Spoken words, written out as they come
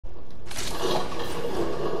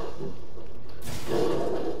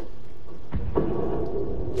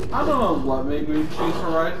know what made me choose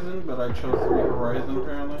Horizon, but I chose to be Horizon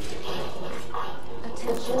apparently.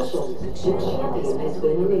 Attention, the champion has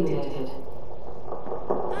been eliminated.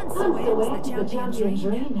 That's the champion's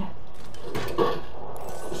reign.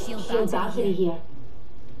 Shield battery here.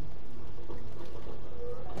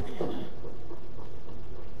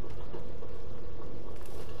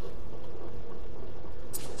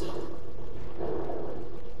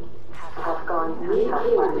 Have gone through tough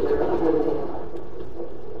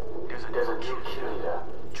There's a new kill leader.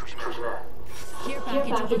 조심해. Care Care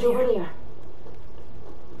package over there.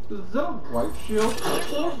 Is that a white shield?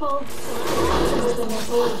 Careful. There's a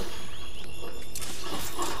missile.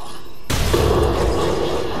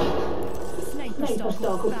 Sniper Sniper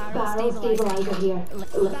stock with barrel barrel stabilizer here.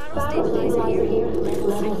 Barrel Barrel stabilizer here.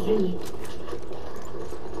 Level 3.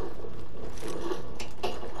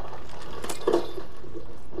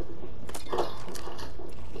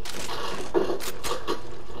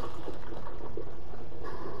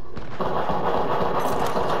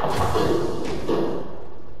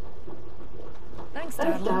 Thanks,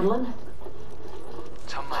 Thanks, darling. darling.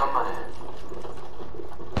 천만에.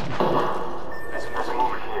 There's a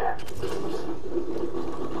move here.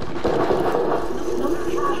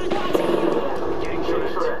 Getting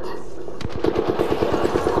shot.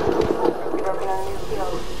 Broken enemy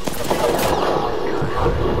shield.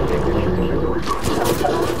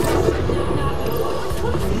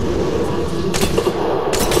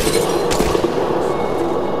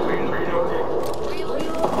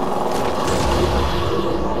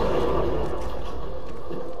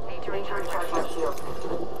 Need to recharge my shield.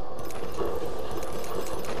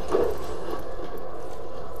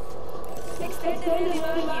 Extended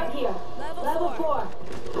living out here. Level 4.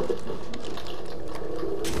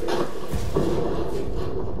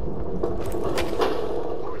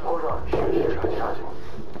 Hold on. Shoot. Charging.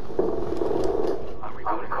 I'm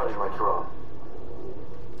recalling my drone.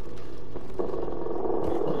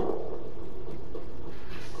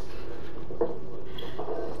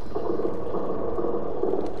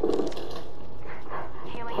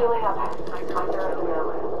 Healing up. My drone is now.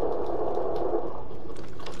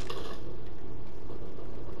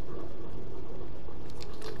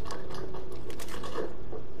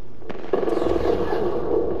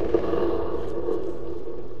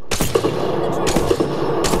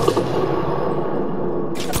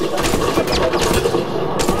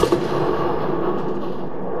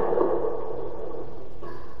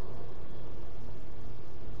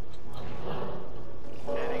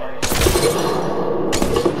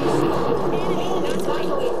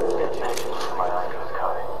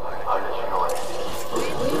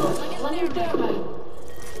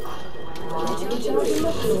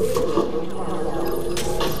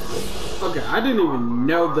 Okay, I didn't even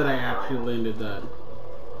know that I actually landed that.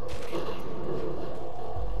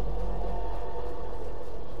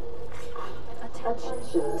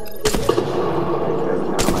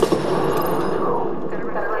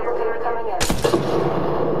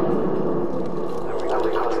 I'm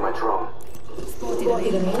recalling my drone.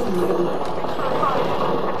 Spotted an enemy.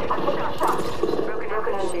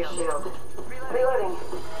 Broken enemy shield. Reloading.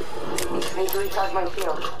 Need to recharge my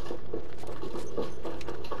shield.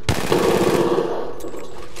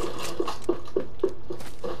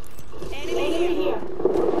 Enemy here.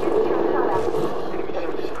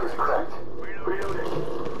 Enemy is cracked. Reloading.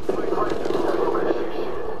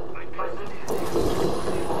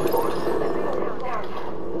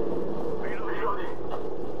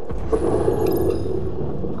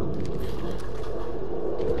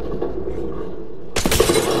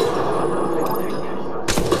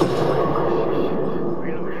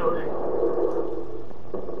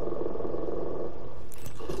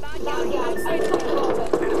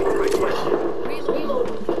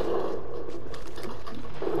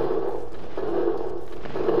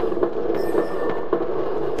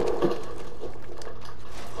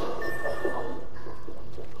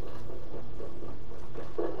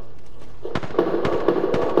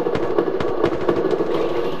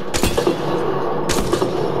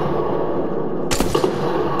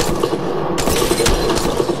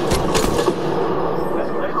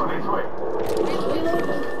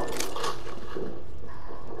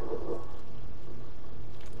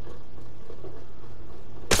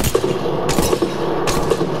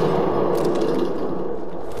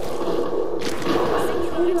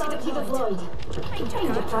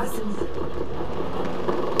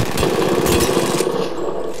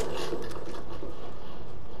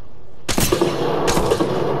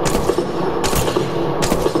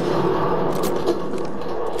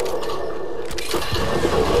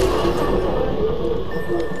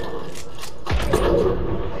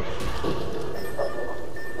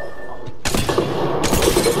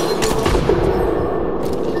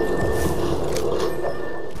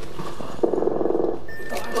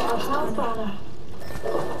 banner.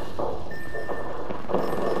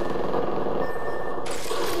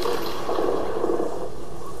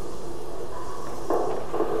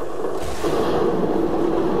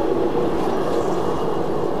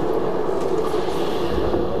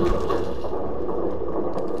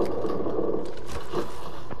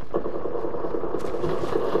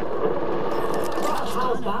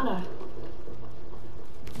 Banner.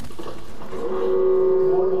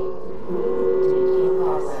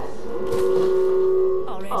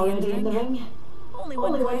 Already in the ring? Only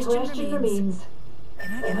one question remains.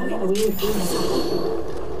 Can I get away with doing this?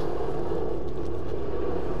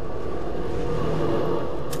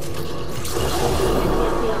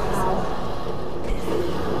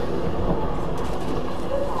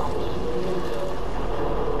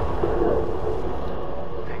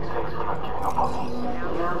 Thanks for not giving up on me.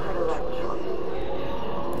 Now for the right choice.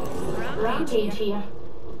 Rampage here.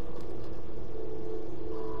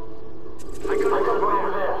 I got one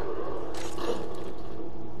over there.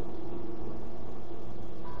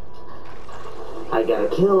 I got a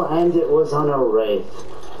kill and it was on a wraith.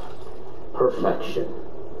 Perfection.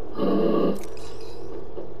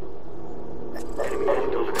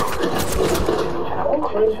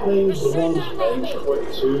 Okay, please, the one's bench with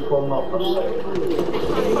 2 if I'm not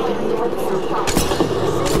mistaken.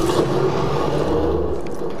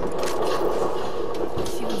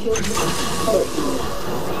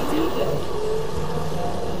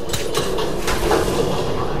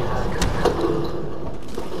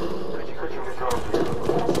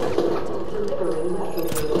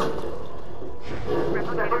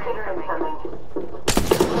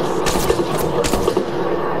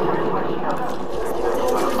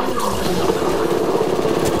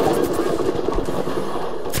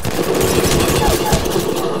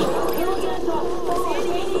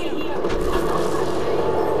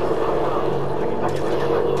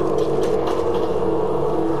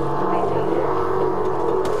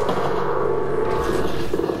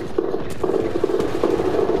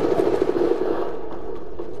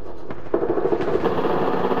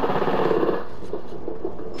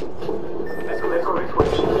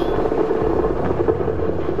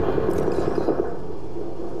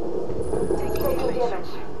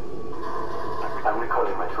 I'm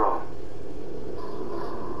recalling my drone.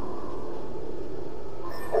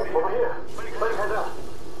 Over here. Head up.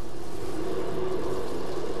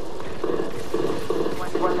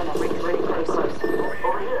 1 minute. Ready close.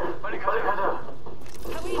 Over here. Head up.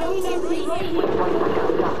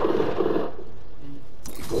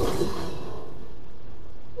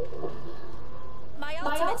 My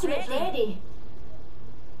My ultimate's ultimate's ready.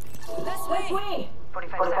 ready. This way.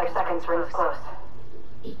 45 seconds. Rings close.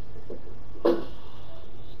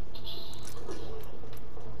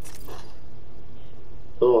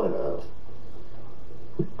 Oh, I know.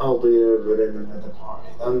 I'll be over in another party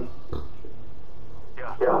then.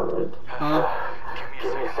 Yeah. Alright.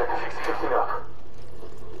 Give me a second. Fixing up.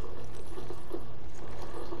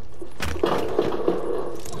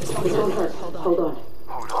 Hold on.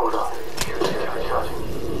 Hold on. Charging.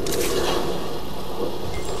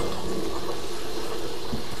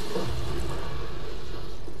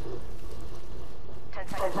 10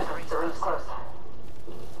 seconds. The ring's close.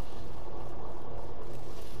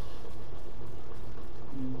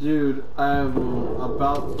 Dude, I'm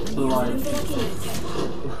about to like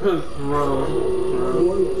throw.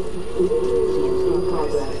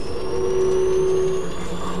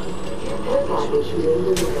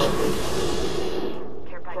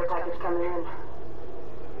 Care package coming in.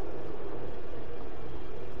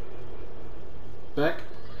 Beck?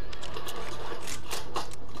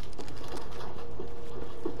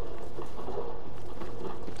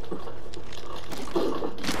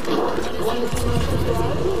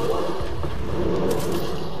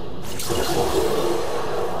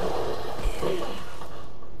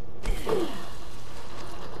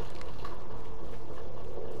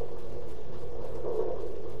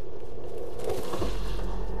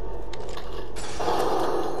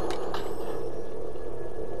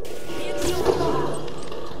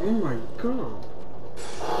 Oh my god.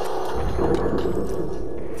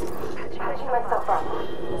 Patching myself up.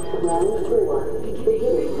 Round 4.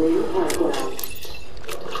 Beginning ring countdown.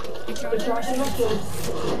 Recharging my shields.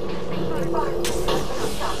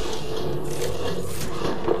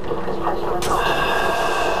 Patching myself up.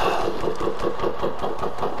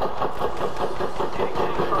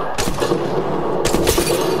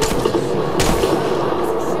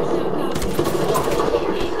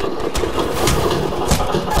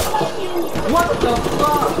 What the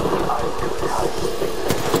fuck?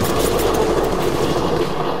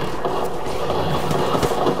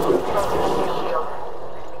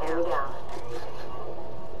 Enemy down.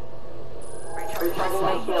 Recharging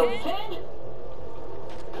my shield.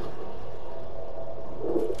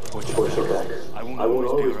 Watch your back. I won't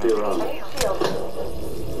always be around. Hey, shield.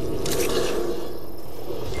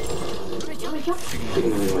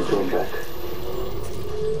 Giving me my drone back.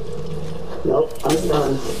 Nope, I'm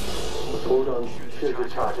done. Hold on. Shield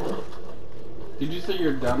recharging. Did you say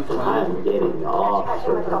you're done playing? I'm getting off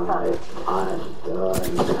for the night. I'm done.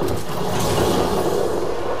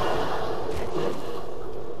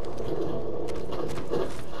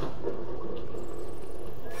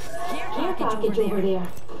 Care package over there.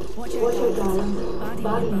 Watch your darling.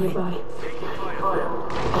 Body nearby.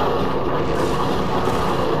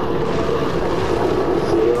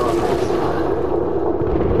 See you all next time.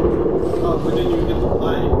 Oh, we didn't even get to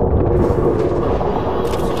play.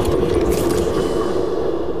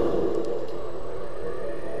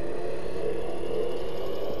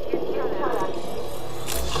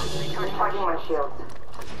 Recharging my shield.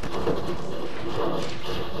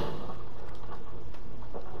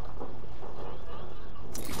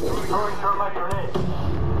 Throwing thermite grenade.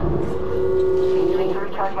 Continuing to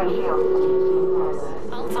recharge my shield.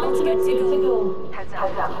 Ultimate good to go. Heads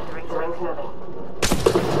up. The ring's moving.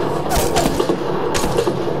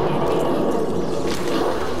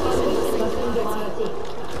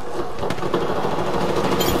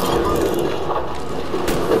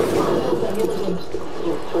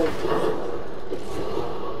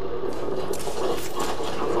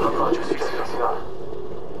 Roger, 669.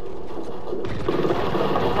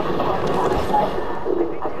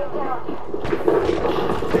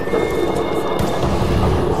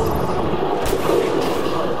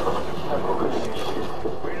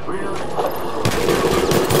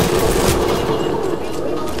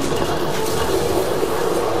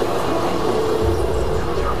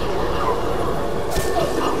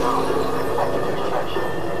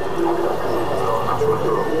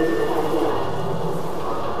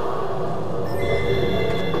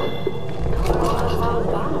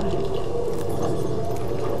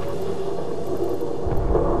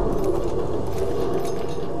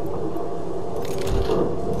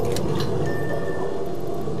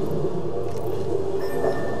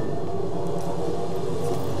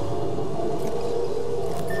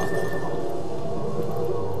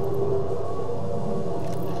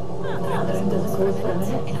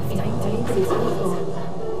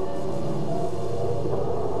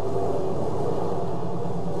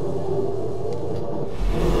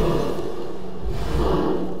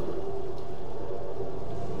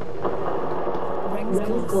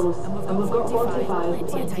 Ring's close. And we've got 45.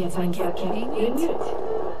 Plenty of time for a camp. Aim it.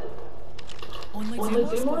 Only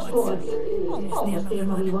two more squads. Almost there,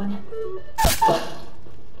 my wee one.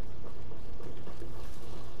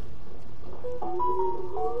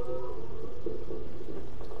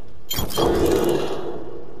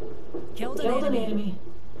 Killed an enemy.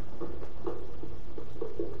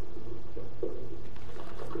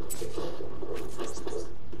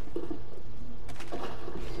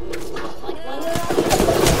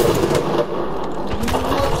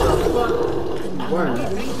 Where?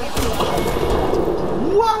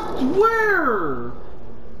 What? Where?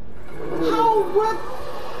 How? What?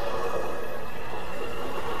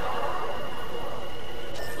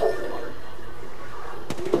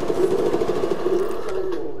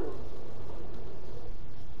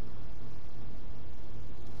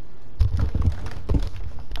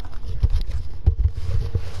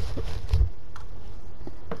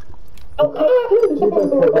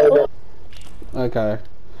 Okay.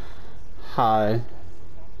 Hi.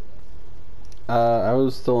 I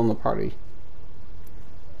was still in the party.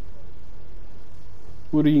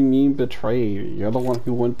 What do you mean betray? You're the one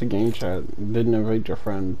who went to game chat and didn't invite your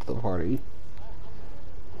friend to the party.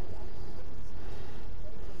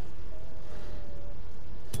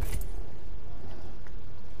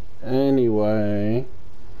 Anyway,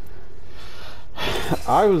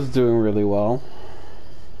 I was doing really well.